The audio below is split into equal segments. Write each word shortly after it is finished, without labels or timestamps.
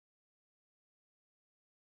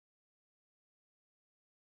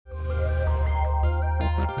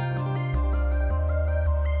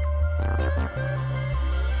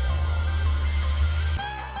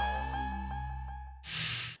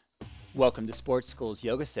Welcome to Sports School's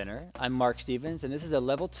Yoga Center. I'm Mark Stevens, and this is a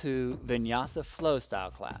Level 2 Vinyasa Flow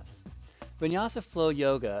style class. Vinyasa Flow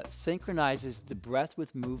Yoga synchronizes the breath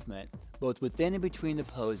with movement, both within and between the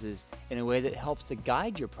poses, in a way that helps to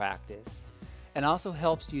guide your practice, and also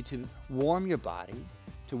helps you to warm your body,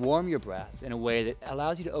 to warm your breath in a way that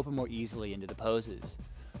allows you to open more easily into the poses.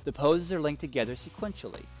 The poses are linked together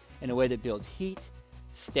sequentially in a way that builds heat,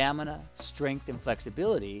 stamina, strength, and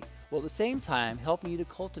flexibility, while at the same time helping you to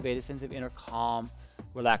cultivate a sense of inner calm,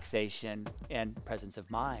 relaxation, and presence of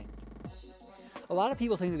mind. A lot of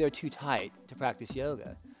people think that they're too tight to practice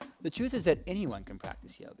yoga. The truth is that anyone can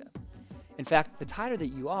practice yoga. In fact, the tighter that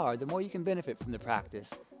you are, the more you can benefit from the practice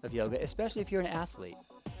of yoga, especially if you're an athlete.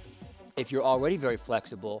 If you're already very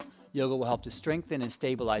flexible, yoga will help to strengthen and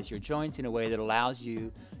stabilize your joints in a way that allows you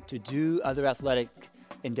to do other athletic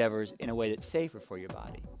endeavors in a way that's safer for your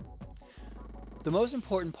body. The most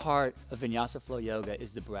important part of Vinyasa Flow Yoga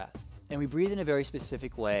is the breath, and we breathe in a very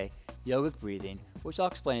specific way, yogic breathing, which I'll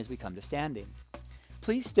explain as we come to standing.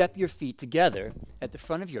 Please step your feet together at the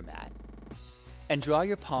front of your mat and draw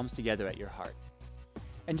your palms together at your heart.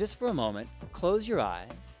 And just for a moment, close your eyes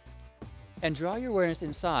and draw your awareness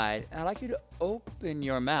inside, and I'd like you to open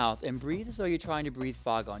your mouth and breathe as though you're trying to breathe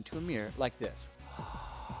fog onto a mirror, like this.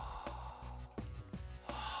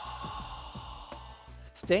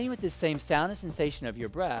 Staying with the same sound and sensation of your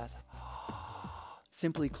breath,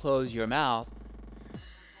 simply close your mouth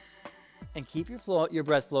and keep your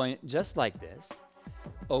breath flowing just like this.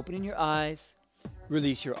 Opening your eyes,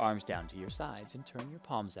 release your arms down to your sides and turn your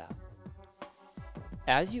palms out.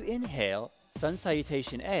 As you inhale, Sun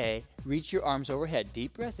Salutation A, reach your arms overhead.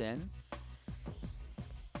 Deep breath in.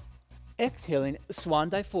 Exhaling, Swan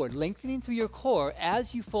Dive forward, lengthening through your core.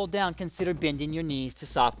 As you fold down, consider bending your knees to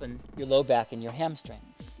soften your low back and your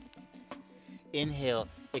hamstrings. Inhale,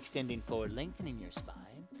 extending forward, lengthening your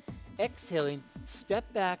spine. Exhaling,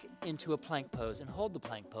 step back into a plank pose and hold the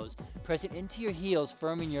plank pose. Pressing into your heels,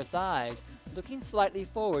 firming your thighs. Looking slightly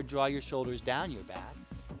forward, draw your shoulders down your back.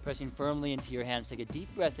 Pressing firmly into your hands, take a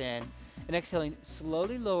deep breath in. And exhaling,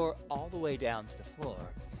 slowly lower all the way down to the floor.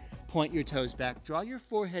 Point your toes back, draw your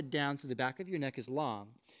forehead down so the back of your neck is long.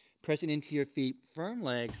 Pressing into your feet, firm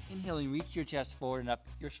legs. Inhaling, reach your chest forward and up,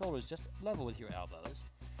 your shoulders just level with your elbows.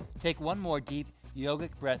 Take one more deep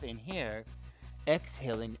yogic breath in here.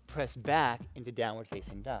 Exhaling, press back into downward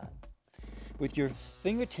facing dog. With your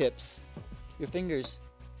fingertips, your fingers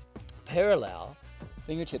parallel,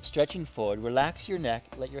 fingertips stretching forward, relax your neck,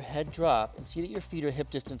 let your head drop, and see that your feet are hip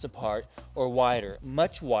distance apart or wider,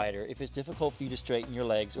 much wider if it's difficult for you to straighten your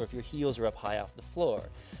legs or if your heels are up high off the floor.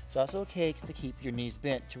 It's also okay to keep your knees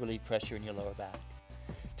bent to relieve pressure in your lower back.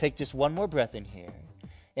 Take just one more breath in here,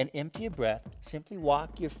 and empty a breath. Simply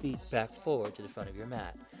walk your feet back forward to the front of your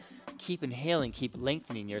mat. Keep inhaling, keep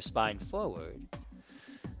lengthening your spine forward.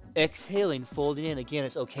 Exhaling, folding in. Again,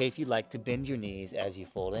 it's okay if you like to bend your knees as you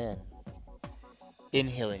fold in.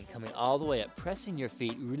 Inhaling, coming all the way up, pressing your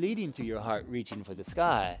feet, leading through your heart, reaching for the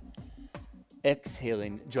sky.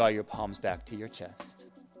 Exhaling, draw your palms back to your chest.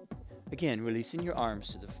 Again, releasing your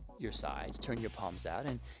arms to your sides, turn your palms out,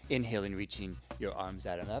 and inhaling, reaching your arms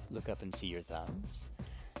out and up, look up and see your thumbs.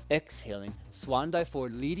 Exhaling, Swan Dive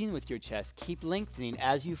forward, leading with your chest, keep lengthening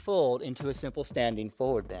as you fold into a simple standing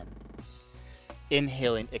forward bend.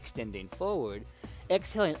 Inhaling, extending forward.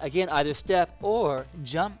 Exhaling, again, either step or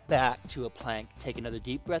jump back to a plank. Take another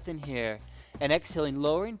deep breath in here. And exhaling,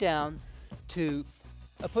 lowering down to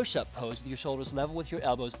a push-up pose with your shoulders level with your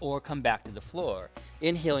elbows or come back to the floor.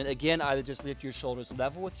 Inhaling, again, either just lift your shoulders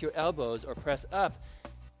level with your elbows or press up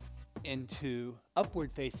into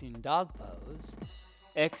upward-facing dog pose.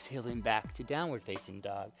 Exhaling, back to downward-facing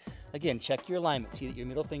dog. Again, check your alignment. See that your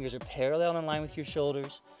middle fingers are parallel in line with your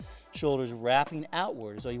shoulders. Shoulders wrapping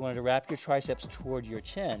outward as though you wanted to wrap your triceps toward your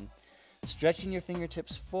chin. Stretching your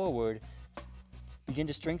fingertips forward. Begin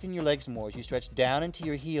to strengthen your legs more as you stretch down into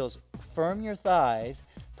your heels. Firm your thighs,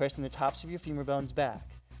 pressing the tops of your femur bones back.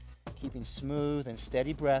 Keeping smooth and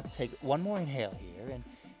steady breath. Take one more inhale here and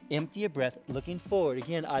empty a breath, looking forward.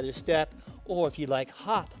 Again, either step or, if you like,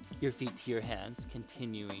 hop your feet to your hands,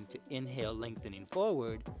 continuing to inhale, lengthening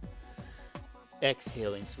forward.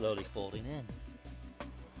 Exhaling, slowly folding in.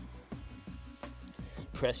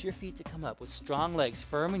 Press your feet to come up with strong legs,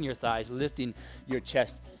 firming your thighs, lifting your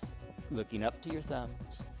chest, looking up to your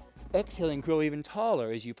thumbs. Exhaling, grow even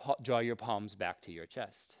taller as you draw your palms back to your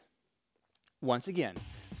chest. Once again,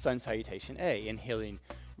 Sun Salutation A, inhaling,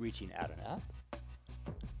 reaching out and up.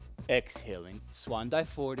 Exhaling, Swan Dive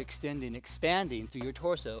forward, extending, expanding through your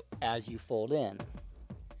torso as you fold in.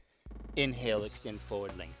 Inhale, extend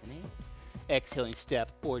forward, lengthening. Exhaling,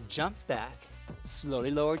 step or jump back,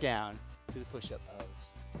 slowly lower down, to the push-up pose.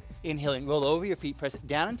 Inhaling, roll over your feet, press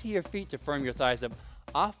down into your feet to firm your thighs up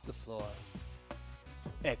off the floor.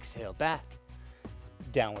 Exhale back,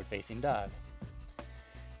 downward facing dog.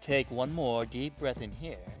 Take one more deep breath in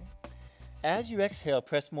here. As you exhale,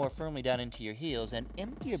 press more firmly down into your heels and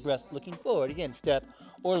empty your breath looking forward. Again, step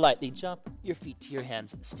or lightly jump your feet to your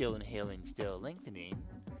hands, still inhaling, still lengthening.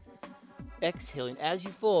 Exhaling, as you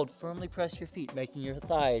fold, firmly press your feet, making your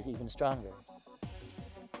thighs even stronger.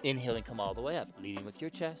 Inhaling, come all the way up, leading with your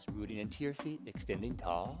chest, rooting into your feet, extending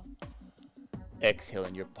tall.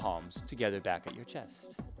 Exhaling, your palms together back at your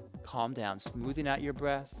chest. Calm down, smoothing out your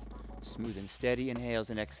breath, smooth and steady inhales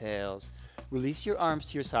and exhales. Release your arms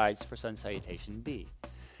to your sides for Sun Salutation B.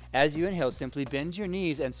 As you inhale, simply bend your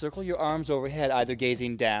knees and circle your arms overhead, either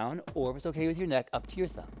gazing down or, if it's okay with your neck, up to your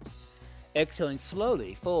thumbs. Exhaling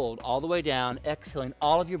slowly, fold all the way down, exhaling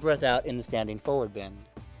all of your breath out in the standing forward bend.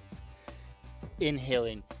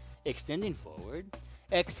 Inhaling, extending forward.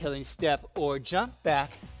 Exhaling, step or jump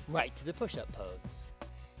back right to the push-up pose.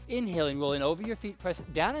 Inhaling, rolling over your feet, press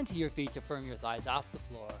down into your feet to firm your thighs off the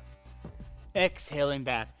floor. Exhaling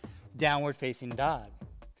back, downward facing dog.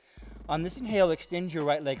 On this inhale, extend your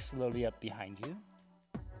right leg slowly up behind you.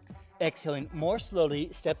 Exhaling more slowly,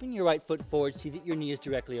 stepping your right foot forward, see that your knee is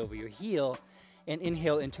directly over your heel, and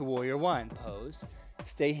inhale into Warrior One pose.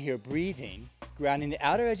 Stay here breathing, grounding the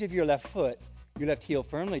outer edge of your left foot, your left heel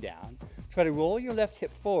firmly down. Try to roll your left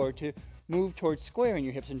hip forward to move towards squaring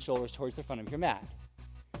your hips and shoulders towards the front of your mat.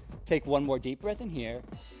 Take one more deep breath in here,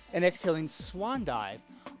 and exhaling, swan dive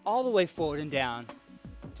all the way forward and down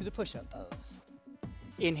to the push-up pose.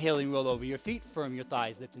 Inhaling, roll over your feet, firm your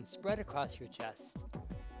thighs, lift and spread across your chest.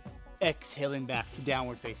 Exhaling back to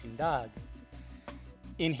downward facing dog.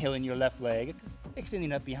 Inhaling your left leg,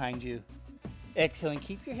 extending up behind you. Exhaling,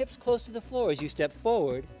 keep your hips close to the floor as you step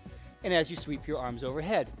forward and as you sweep your arms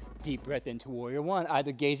overhead. Deep breath into Warrior One,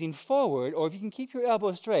 either gazing forward or if you can keep your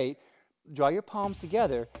elbows straight, draw your palms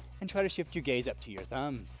together and try to shift your gaze up to your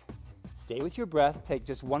thumbs. Stay with your breath, take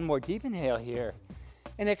just one more deep inhale here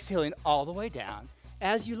and exhaling all the way down.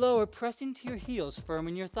 As you lower, press into your heels,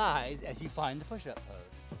 firming your thighs as you find the push-up pose.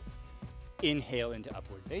 Inhale into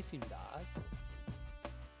upward facing dog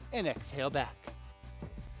and exhale back,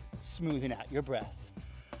 smoothing out your breath.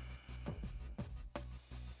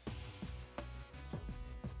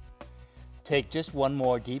 Take just one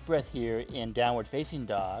more deep breath here in downward facing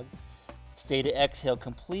dog. Stay to exhale,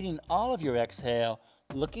 completing all of your exhale,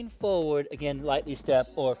 looking forward, again, lightly step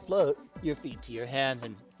or float your feet to your hands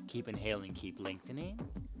and keep inhaling, keep lengthening.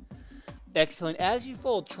 Exhaling, as you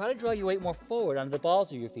fold, try to draw your weight more forward onto the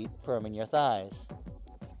balls of your feet, firming your thighs.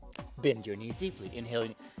 Bend your knees deeply,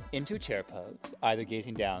 inhaling into chair pose, either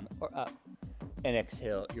gazing down or up. And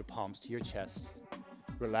exhale your palms to your chest,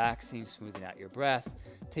 relaxing, smoothing out your breath.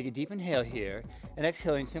 Take a deep inhale here, and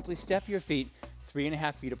exhaling, simply step your feet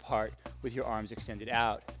 3.5 feet apart with your arms extended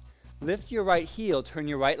out. Lift your right heel, turn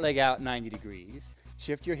your right leg out 90 degrees.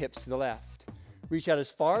 Shift your hips to the left. Reach out as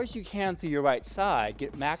far as you can through your right side.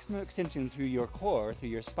 Get maximum extension through your core, through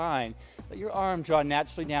your spine. Let your arm draw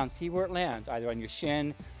naturally down. See where it lands, either on your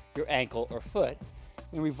shin, your ankle, or foot.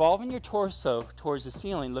 And revolving your torso towards the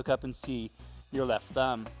ceiling, look up and see your left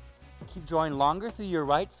thumb. Keep drawing longer through your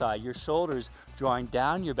right side, your shoulders drawing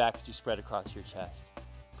down your back as you spread across your chest.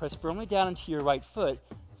 Press firmly down into your right foot,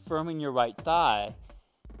 firming your right thigh.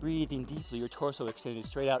 Breathing deeply, your torso extended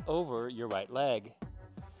straight out over your right leg.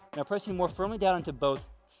 Now pressing more firmly down into both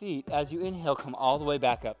feet. As you inhale, come all the way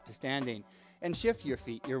back up to standing. And shift your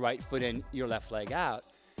feet, your right foot and your left leg out.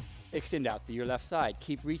 Extend out through your left side.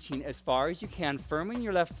 Keep reaching as far as you can, firming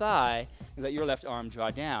your left thigh, and let your left arm draw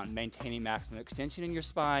down, maintaining maximum extension in your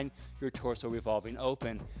spine, your torso revolving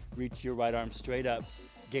open. Reach your right arm straight up,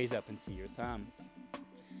 gaze up and see your thumb.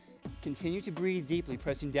 Continue to breathe deeply,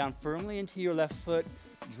 pressing down firmly into your left foot,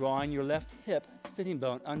 drawing your left hip, sitting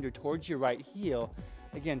bone under towards your right heel.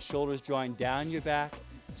 Again, shoulders drawing down your back,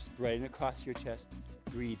 spreading across your chest,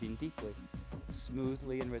 breathing deeply,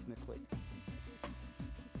 smoothly and rhythmically.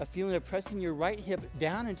 A feeling of pressing your right hip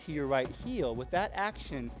down into your right heel. With that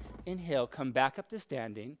action, inhale, come back up to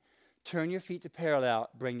standing, turn your feet to parallel,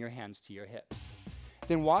 bring your hands to your hips.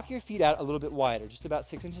 Then walk your feet out a little bit wider, just about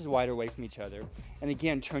 6 inches wider away from each other. And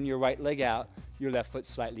again, turn your right leg out, your left foot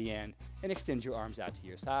slightly in, and extend your arms out to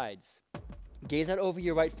your sides. Gaze out over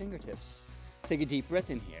your right fingertips. Take a deep breath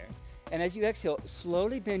in here. And as you exhale,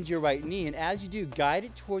 slowly bend your right knee, and as you do, guide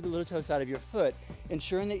it toward the little toe side of your foot,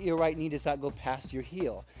 ensuring that your right knee does not go past your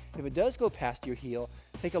heel. If it does go past your heel,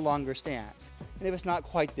 take a longer stance. And if it's not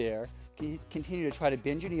quite there, continue to try to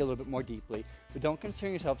bend your knee a little bit more deeply, but don't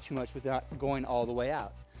concern yourself too much with not going all the way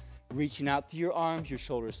out. Reaching out through your arms, your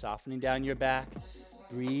shoulders softening down your back.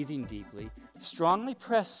 Breathing deeply. Strongly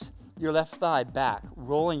press your left thigh back,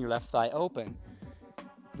 rolling your left thigh open.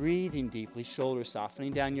 Breathing deeply, shoulders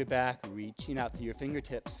softening down your back, reaching out through your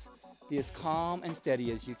fingertips. Be as calm and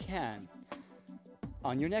steady as you can.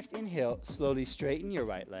 On your next inhale, slowly straighten your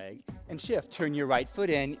right leg and shift. Turn your right foot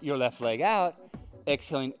in, your left leg out.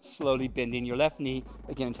 Exhaling, slowly bending your left knee,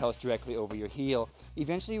 again until it's directly over your heel.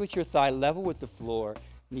 Eventually with your thigh level with the floor,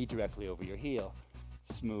 knee directly over your heel.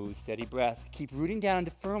 Smooth, steady breath. Keep rooting down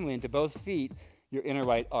firmly into both feet, your inner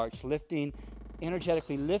right arch lifting,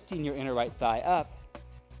 energetically lifting your inner right thigh up.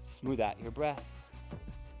 Smooth out your breath.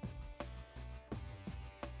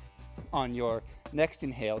 On your next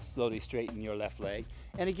inhale, slowly straighten your left leg.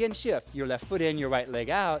 And again, shift your left foot in, your right leg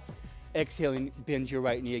out. Exhaling, bend your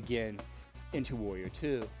right knee again into Warrior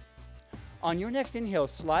Two. On your next inhale,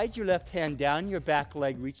 slide your left hand down your back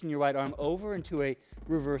leg, reaching your right arm over into a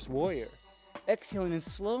reverse warrior. Exhaling in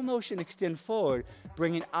slow motion, extend forward,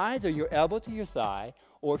 bringing either your elbow to your thigh,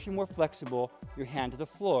 or if you're more flexible, your hand to the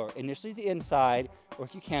floor. Initially the inside, or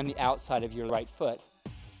if you can, the outside of your right foot.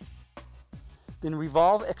 Then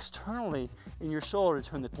revolve externally in your shoulder.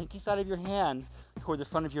 Turn the pinky side of your hand toward the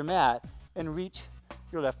front of your mat and reach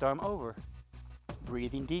your left arm over.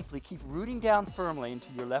 Breathing deeply, keep rooting down firmly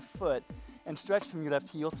into your left foot and stretch from your left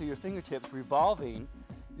heel through your fingertips, revolving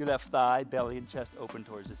your left thigh, belly, and chest open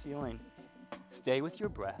towards the ceiling. Stay with your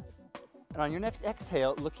breath. And on your next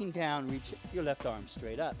exhale, looking down, reach your left arm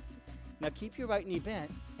straight up. Now keep your right knee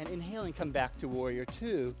bent and inhaling, come back to Warrior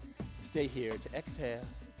Two. Stay here to exhale.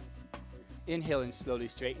 Inhaling, slowly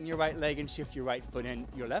straighten your right leg and shift your right foot in,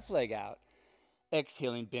 your left leg out.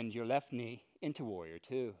 Exhaling, bend your left knee into Warrior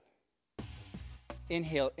Two.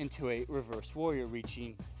 Inhale into a reverse warrior,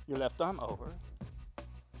 reaching your left arm over.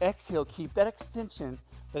 Exhale, keep that extension,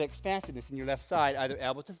 that expansiveness in your left side, either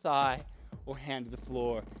elbow to thigh or hand to the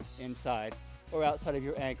floor, inside or outside of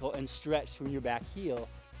your ankle, and stretch from your back heel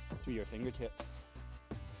through your fingertips.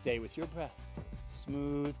 Stay with your breath,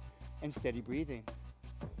 smooth and steady breathing.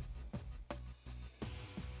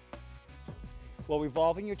 While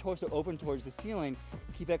revolving your torso open towards the ceiling,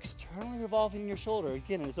 keep externally revolving your shoulder,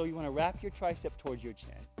 again, as though you want to wrap your tricep towards your chin.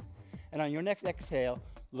 And on your next exhale,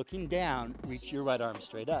 looking down, reach your right arm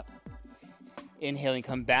straight up. Inhaling,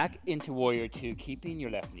 come back into Warrior Two, keeping your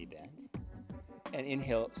left knee bent. And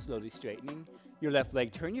inhale, slowly straightening your left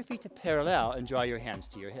leg. Turn your feet to parallel and draw your hands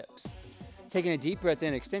to your hips. Taking a deep breath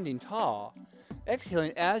in, extending tall.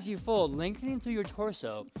 Exhaling as you fold, lengthening through your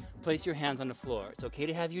torso. Place your hands on the floor. It's okay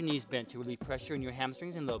to have your knees bent to relieve pressure in your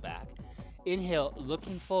hamstrings and low back. Inhale,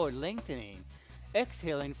 looking forward, lengthening.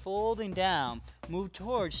 Exhaling, folding down. Move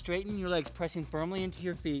towards, straightening your legs, pressing firmly into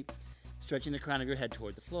your feet, stretching the crown of your head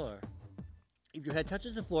toward the floor. If your head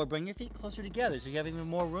touches the floor, bring your feet closer together so you have even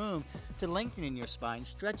more room to lengthen in your spine,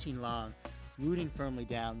 stretching long, rooting firmly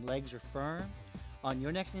down. Legs are firm. On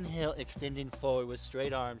your next inhale, extending forward with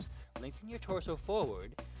straight arms, lengthen your torso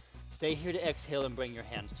forward. Stay here to exhale and bring your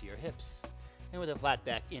hands to your hips. And with a flat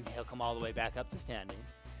back inhale, come all the way back up to standing.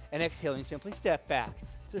 And exhaling, simply step back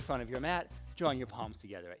to the front of your mat, drawing your palms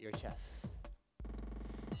together at your chest.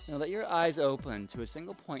 Now let your eyes open to a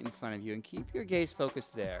single point in front of you and keep your gaze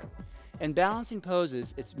focused there. In balancing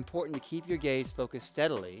poses, it's important to keep your gaze focused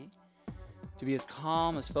steadily, to be as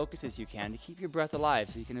calm, as focused as you can, to keep your breath alive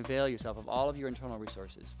so you can avail yourself of all of your internal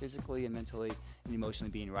resources, physically and mentally and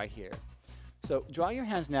emotionally being right here. So draw your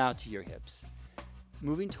hands now to your hips.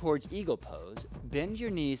 Moving towards eagle pose, bend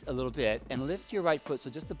your knees a little bit and lift your right foot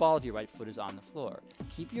so just the ball of your right foot is on the floor.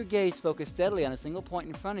 Keep your gaze focused steadily on a single point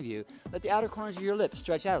in front of you. Let the outer corners of your lips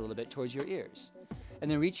stretch out a little bit towards your ears.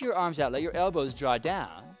 And then reach your arms out, let your elbows draw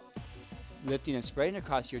down, lifting and spreading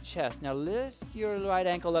across your chest. Now lift your right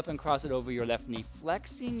ankle up and cross it over your left knee,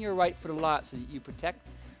 flexing your right foot a lot so that you protect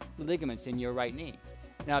the ligaments in your right knee.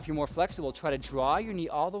 Now if you're more flexible, try to draw your knee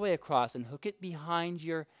all the way across and hook it behind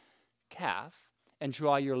your calf and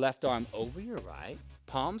draw your left arm over your right.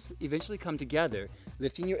 Palms eventually come together,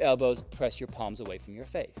 lifting your elbows, press your palms away from your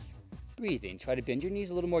face. Breathing, try to bend your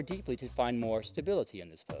knees a little more deeply to find more stability in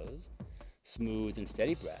this pose. Smooth and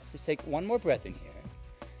steady breath. Just take one more breath in here.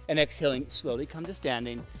 And exhaling, slowly come to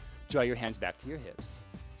standing. Draw your hands back to your hips.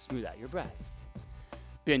 Smooth out your breath.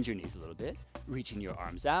 Bend your knees a little bit, reaching your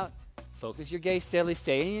arms out. Focus your gaze steadily,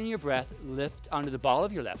 staying in your breath. Lift onto the ball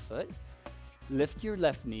of your left foot. Lift your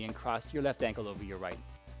left knee and cross your left ankle over your right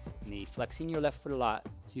knee, flexing your left foot a lot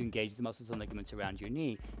so you engage the muscles and ligaments around your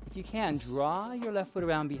knee. If you can, draw your left foot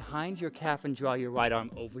around behind your calf and draw your right arm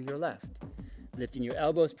over your left. Lifting your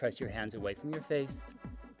elbows, press your hands away from your face.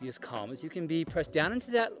 Be as calm as you can be. Press down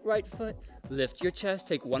into that right foot. Lift your chest.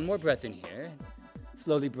 Take one more breath in here.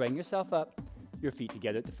 Slowly bring yourself up, your feet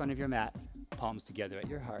together at the front of your mat, palms together at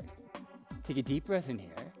your heart. Take a deep breath in here.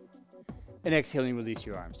 And exhaling, release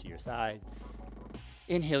your arms to your sides.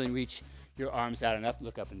 Inhaling, reach your arms out and up,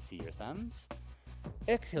 look up and see your thumbs.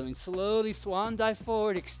 Exhaling, slowly swan dive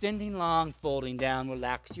forward, extending long, folding down.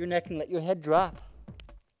 Relax your neck and let your head drop.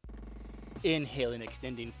 Inhaling,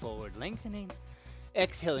 extending forward, lengthening.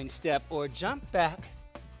 Exhaling, step or jump back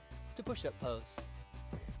to push-up pose.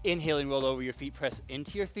 Inhaling, roll over your feet, press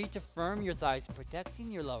into your feet to firm your thighs, protecting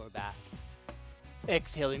your lower back.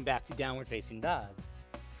 Exhaling, back to downward facing dog.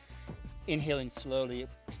 Inhaling, slowly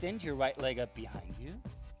extend your right leg up behind you.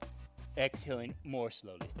 Exhaling, more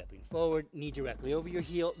slowly stepping forward, knee directly over your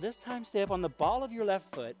heel. This time stay up on the ball of your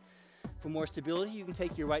left foot. For more stability, you can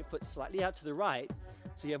take your right foot slightly out to the right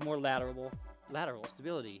so you have more lateral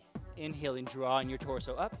stability. Inhaling, drawing your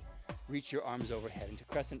torso up, reach your arms overhead into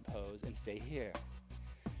crescent pose and stay here.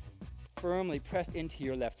 Firmly press into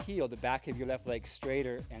your left heel, the back of your left leg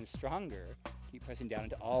straighter and stronger. Keep pressing down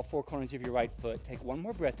into all four corners of your right foot. Take one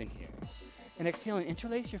more breath in here. And exhaling,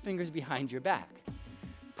 interlace your fingers behind your back.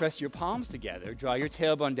 Press your palms together, draw your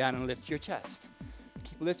tailbone down and lift your chest.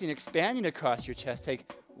 Keep lifting, expanding across your chest.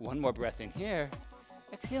 Take one more breath in here.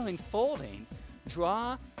 Exhaling, folding.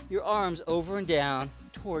 Draw your arms over and down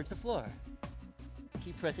towards the floor.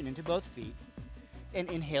 Keep pressing into both feet. And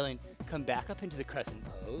inhaling, come back up into the crescent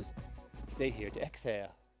pose. Stay here to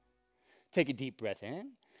exhale. Take a deep breath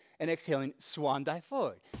in. And exhaling, swan dive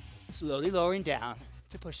forward. Slowly lowering down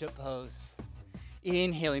to push-up pose.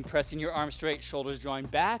 Inhaling, pressing your arms straight, shoulders drawing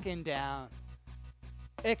back and down.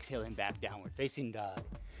 Exhaling, back downward facing dog.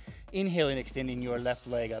 Inhaling, extending your left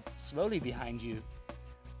leg up slowly behind you.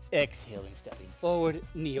 Exhaling, stepping forward,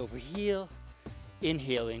 knee over heel.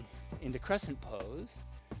 Inhaling into crescent pose.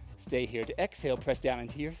 Stay here to exhale, press down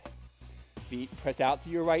into your feet, press out to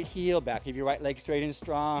your right heel, back of your right leg straight and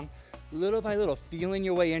strong. Little by little, feeling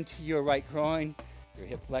your way into your right groin, your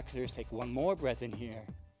hip flexors. Take one more breath in here.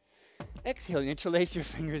 Exhaling, interlace your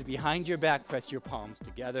fingers behind your back, press your palms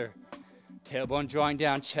together. Tailbone drawing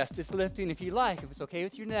down, chest is lifting. If you like, if it's okay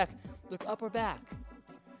with your neck, look up or back.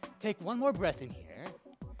 Take one more breath in here.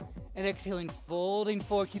 And exhaling, folding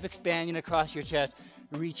forward, keep expanding across your chest,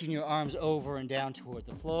 reaching your arms over and down toward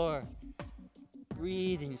the floor.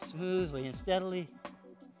 Breathing smoothly and steadily.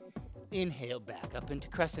 Inhale, back up into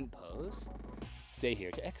crescent pose. Stay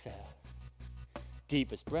here to exhale.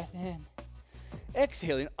 Deepest breath in.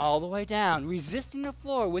 Exhaling all the way down, resisting the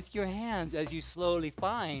floor with your hands as you slowly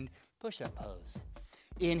find push-up pose.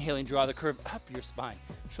 Inhaling, draw the curve up your spine,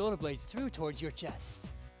 shoulder blades through towards your chest.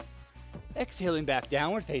 Exhaling, back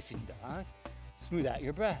downward facing dog. Smooth out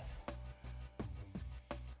your breath.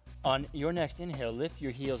 On your next inhale, lift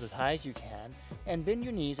your heels as high as you can and bend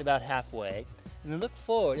your knees about halfway. And then look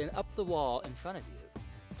forward and up the wall in front of you.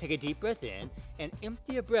 Take a deep breath in and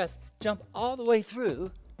empty a breath. Jump all the way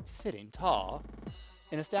through to sitting tall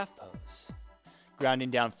in a staff pose. Grounding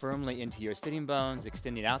down firmly into your sitting bones,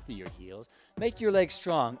 extending out through your heels. Make your legs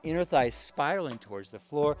strong, inner thighs spiraling towards the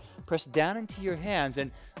floor. Press down into your hands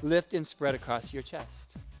and lift and spread across your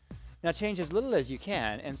chest. Now change as little as you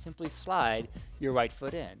can and simply slide your right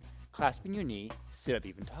foot in. Clasping your knee, sit up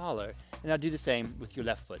even taller. And now do the same with your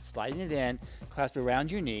left foot. Sliding it in, clasp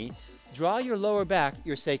around your knee, draw your lower back,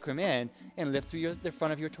 your sacrum in, and lift through the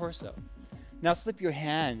front of your torso. Now slip your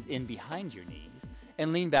hands in behind your knees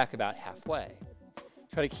and lean back about halfway.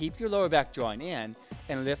 Try to keep your lower back drawing in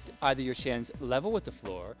and lift either your shins level with the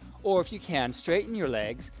floor, or if you can, straighten your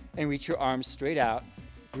legs and reach your arms straight out,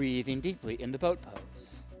 breathing deeply in the boat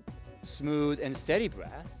pose. Smooth and steady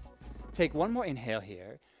breath. Take one more inhale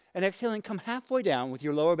here. And exhaling, come halfway down with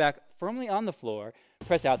your lower back firmly on the floor.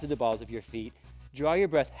 Press out through the balls of your feet. Draw your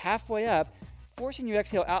breath halfway up, forcing your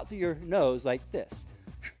exhale out through your nose like this.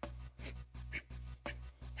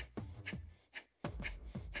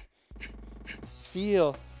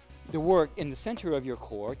 Feel the work in the center of your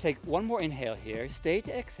core. Take one more inhale here. Stay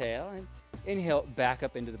to exhale and inhale back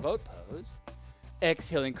up into the boat pose.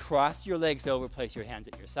 Exhaling, cross your legs over, place your hands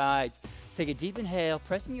at your sides. Take a deep inhale,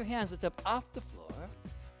 pressing your hands lift up off the floor.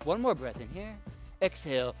 One more breath in here.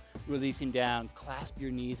 Exhale, releasing down, clasp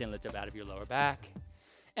your knees and lift up out of your lower back.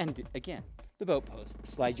 And again, the boat pose.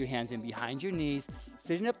 Slide your hands in behind your knees,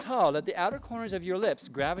 sitting up tall. Let the outer corners of your lips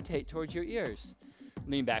gravitate towards your ears.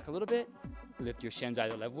 Lean back a little bit. Lift your shins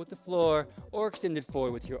either level with the floor or extended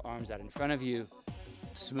forward with your arms out in front of you.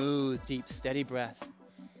 Smooth, deep, steady breath.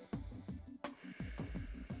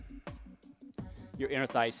 Your inner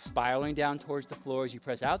thighs spiraling down towards the floor as you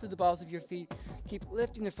press out through the balls of your feet. Keep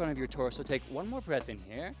lifting the front of your torso. Take one more breath in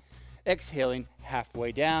here. Exhaling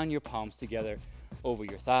halfway down, your palms together over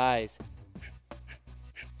your thighs.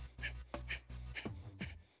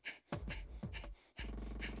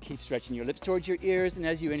 Keep stretching your lips towards your ears, and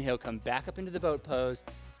as you inhale, come back up into the boat pose.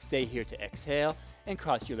 Stay here to exhale and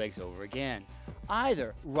cross your legs over again.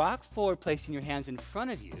 Either rock forward, placing your hands in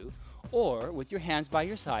front of you, or with your hands by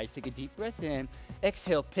your sides, take a deep breath in,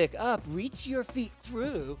 exhale, pick up, reach your feet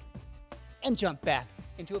through, and jump back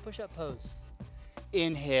into a push-up pose.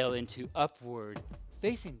 Inhale into upward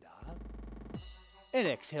facing dog, and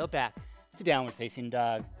exhale back to downward facing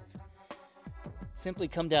dog. Simply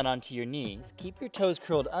come down onto your knees, keep your toes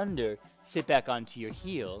curled under, sit back onto your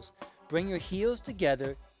heels, bring your heels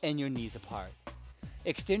together and your knees apart.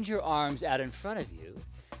 Extend your arms out in front of you,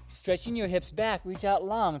 stretching your hips back, reach out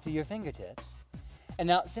long through your fingertips. And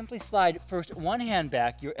now simply slide first one hand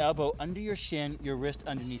back, your elbow under your shin, your wrist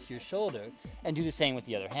underneath your shoulder, and do the same with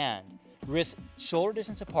the other hand. Wrists shoulder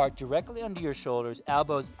distance apart, directly under your shoulders,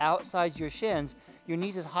 elbows outside your shins, your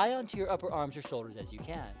knees as high onto your upper arms or shoulders as you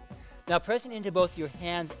can. Now pressing into both your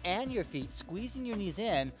hands and your feet, squeezing your knees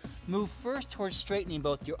in, move first towards straightening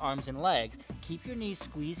both your arms and legs. Keep your knees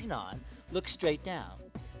squeezing on, look straight down.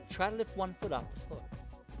 Try to lift one foot off the floor,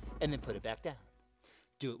 and then put it back down.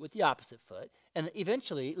 Do it with the opposite foot, and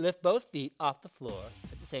eventually lift both feet off the floor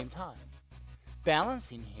at the same time.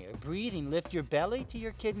 Balancing here, breathing, lift your belly to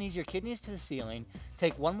your kidneys to the ceiling.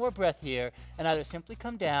 Take one more breath here, and either simply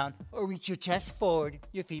come down or reach your chest forward,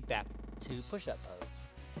 your feet back to push-up pose.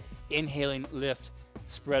 Inhaling, lift,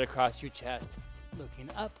 spread across your chest, looking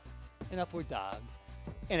up, an upward dog,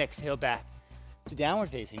 and exhale back to downward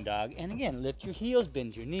facing dog. And again, lift your heels,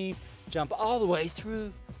 bend your knees, jump all the way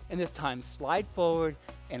through, and this time slide forward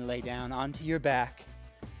and lay down onto your back.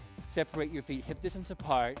 Separate your feet hip distance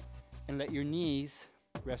apart and let your knees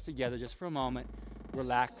rest together just for a moment,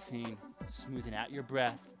 relaxing, smoothing out your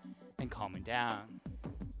breath, and calming down.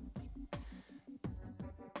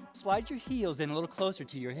 Slide your heels in a little closer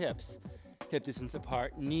to your hips, hip distance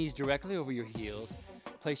apart, knees directly over your heels.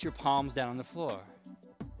 Place your palms down on the floor.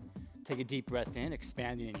 Take a deep breath in,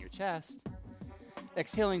 expanding in your chest.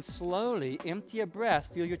 Exhaling slowly, empty a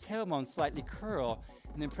breath, feel your tailbone slightly curl,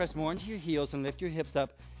 and then press more into your heels and lift your hips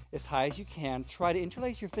up as high as you can. Try to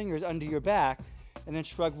interlace your fingers under your back, and then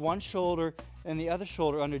shrug one shoulder and the other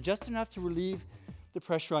shoulder under just enough to relieve the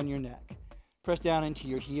pressure on your neck. Press down into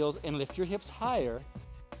your heels and lift your hips higher.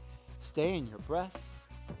 Stay in your breath,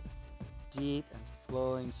 deep and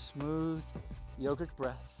flowing, smooth, yogic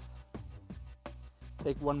breath.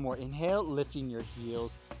 Take one more inhale, lifting your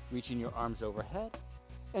heels, reaching your arms overhead,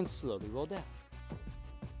 and slowly roll down.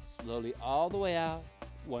 Slowly all the way out.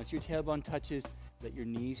 Once your tailbone touches, let your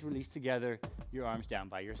knees release together, your arms down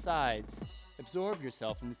by your sides. Absorb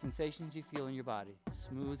yourself in the sensations you feel in your body,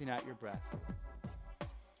 smoothing out your breath.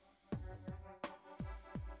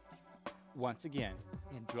 Once again,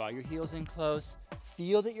 and draw your heels in close.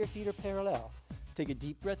 Feel that your feet are parallel. Take a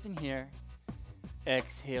deep breath in here.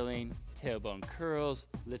 Exhaling, tailbone curls,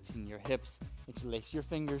 lifting your hips, interlace your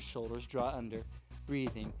fingers, shoulders draw under.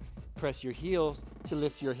 Breathing. Press your heels to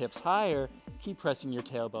lift your hips higher. Keep pressing your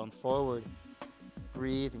tailbone forward.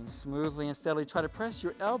 Breathing smoothly and steadily. Try to press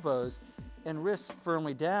your elbows and wrists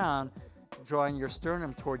firmly down, drawing your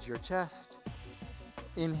sternum towards your chest.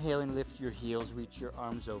 Inhaling, lift your heels, reach your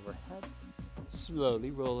arms overhead.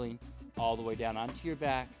 Slowly rolling all the way down onto your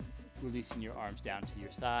back, releasing your arms down to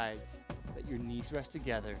your sides. Let your knees rest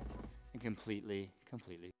together and completely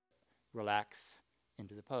relax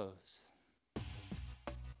into the pose.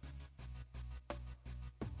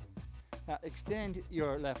 Now extend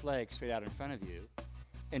your left leg straight out in front of you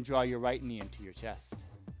and draw your right knee into your chest.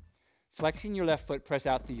 Flexing your left foot, press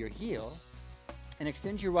out through your heel and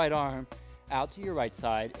extend your right arm out to your right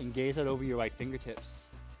side and gaze out over your right fingertips.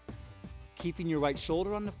 Keeping your right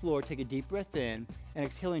shoulder on the floor, take a deep breath in, and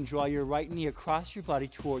exhaling, draw your right knee across your body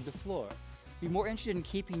toward the floor. Be more interested in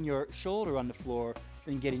keeping your shoulder on the floor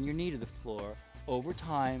than getting your knee to the floor. Over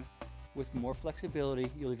time, with more flexibility,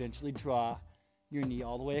 you'll eventually draw your knee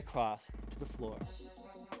all the way across to the floor.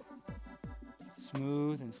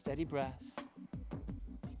 Smooth and steady breath.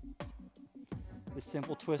 This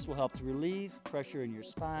simple twist will help to relieve pressure in your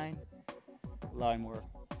spine, allowing more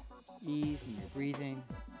ease in your breathing.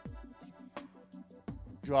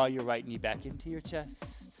 Draw your right knee back into your chest.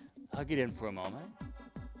 Hug it in for a moment.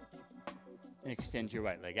 And extend your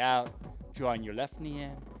right leg out, drawing your left knee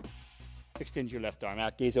in. Extend your left arm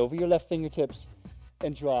out, gaze over your left fingertips,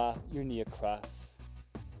 and draw your knee across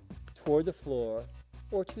toward the floor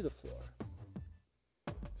or to the floor.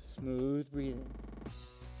 Smooth breathing.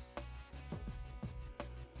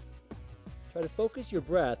 Try to focus your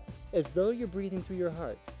breath as though you're breathing through your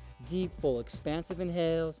heart. Deep, full, expansive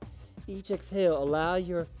inhales. Each exhale, allow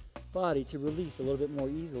your body to release a little bit more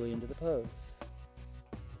easily into the pose.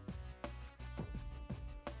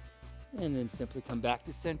 And then simply come back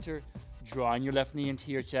to center, drawing your left knee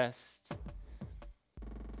into your chest.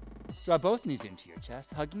 Draw both knees into your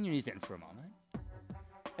chest, hugging your knees in for a moment.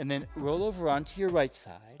 And then roll over onto your right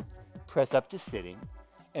side, press up to sitting,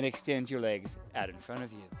 and extend your legs out in front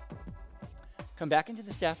of you. Come back into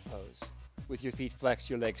the staff pose with your feet flexed,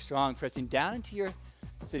 your legs strong, pressing down into your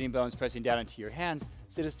sitting bones, pressing down into your hands.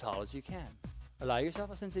 Sit as tall as you can. Allow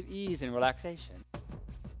yourself a sense of ease and relaxation.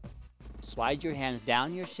 Slide your hands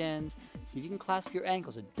down your shins. See if you can clasp your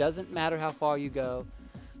ankles. It doesn't matter how far you go.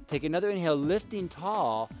 Take another inhale, lifting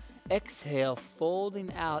tall. Exhale,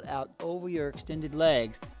 folding out over your extended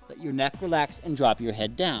legs. Let your neck relax and drop your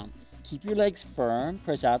head down. Keep your legs firm.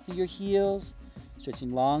 Press out through your heels,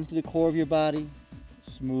 stretching long through the core of your body.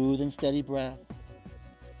 Smooth and steady breath.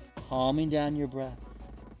 Calming down your breath.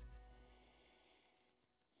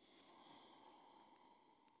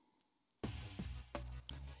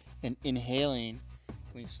 And inhaling,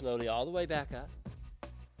 going slowly all the way back up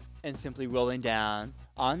and simply rolling down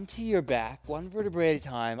onto your back, one vertebrae at a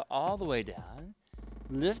time, all the way down.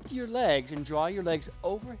 Lift your legs and draw your legs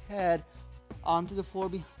overhead onto the floor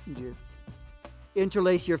behind you.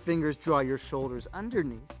 Interlace your fingers, draw your shoulders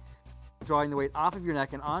underneath, drawing the weight off of your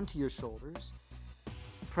neck and onto your shoulders.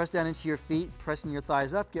 Press down into your feet, pressing your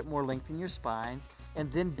thighs up, get more length in your spine,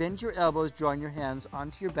 and then bend your elbows, drawing your hands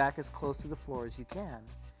onto your back as close to the floor as you can.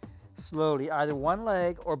 Slowly, either one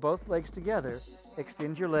leg or both legs together,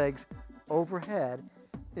 extend your legs overhead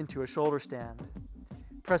into a shoulder stand.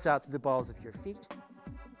 Press out through the balls of your feet.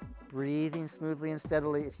 Breathing smoothly and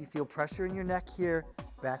steadily. If you feel pressure in your neck here,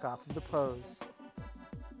 back off of the pose.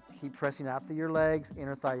 Keep pressing out through your legs,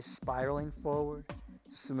 inner thighs spiraling forward.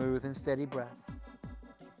 Smooth and steady breath.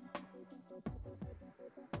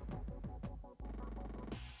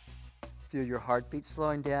 Feel your heartbeat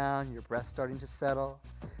slowing down, your breath starting to settle.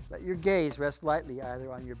 Let your gaze rest lightly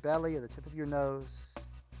either on your belly or the tip of your nose.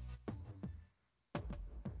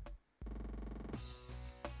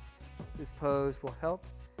 This pose will help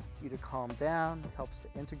you to calm down, helps to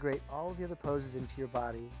integrate all of the other poses into your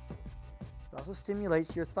body. It also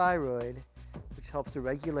stimulates your thyroid, which helps to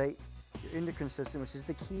regulate your endocrine system, which is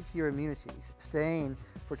the key to your immunity. Staying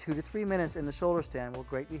for 2 to 3 minutes in the shoulder stand will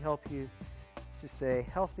greatly help you to stay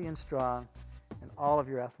healthy and strong in all of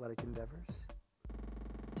your athletic endeavors.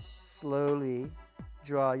 Slowly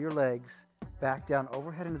draw your legs back down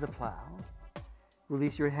overhead into the plow.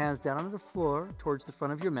 Release your hands down onto the floor towards the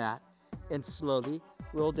front of your mat and slowly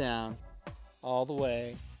roll down all the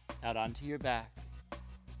way out onto your back.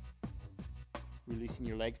 Releasing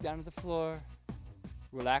your legs down to the floor.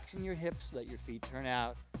 Relaxing your hips, let your feet turn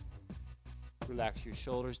out. Relax your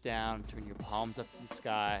shoulders down, turn your palms up to the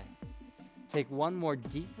sky. Take one more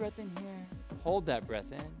deep breath in here. Hold that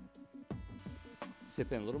breath in.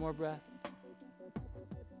 Sip in a little more breath.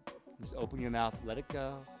 Just open your mouth, let it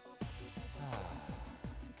go.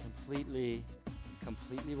 Completely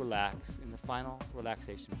relax in the final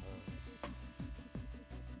relaxation pose.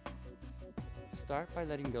 Start by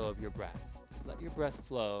letting go of your breath. Just let your breath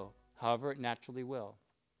flow however it naturally will.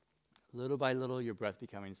 Little by little, your breath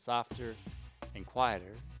becoming softer and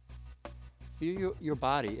quieter. Feel your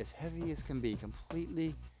body as heavy as can be,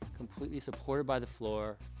 completely supported by the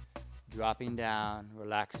floor, dropping down,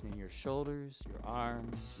 relaxing in your shoulders, your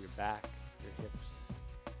arms, your back, your hips,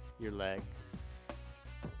 your legs.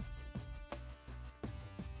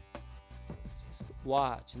 Just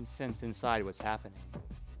watch and sense inside what's happening.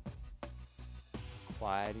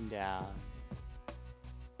 Quieting down,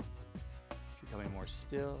 becoming more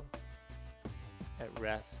still, at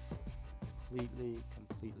rest, completely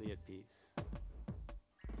at peace.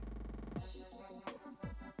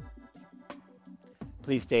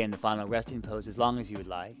 Please stay in the final resting pose as long as you would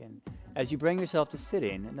like, and as you bring yourself to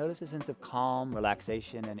sitting, notice a sense of calm,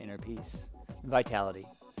 relaxation, and inner peace, and vitality.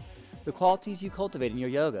 The qualities you cultivate in your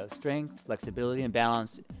yoga, strength, flexibility, and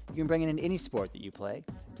balance, you can bring in any sport that you play.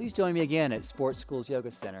 Please join me again at Sportskool Yoga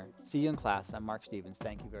Center. See you in class. I'm Mark Stevens.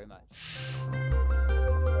 Thank you very much.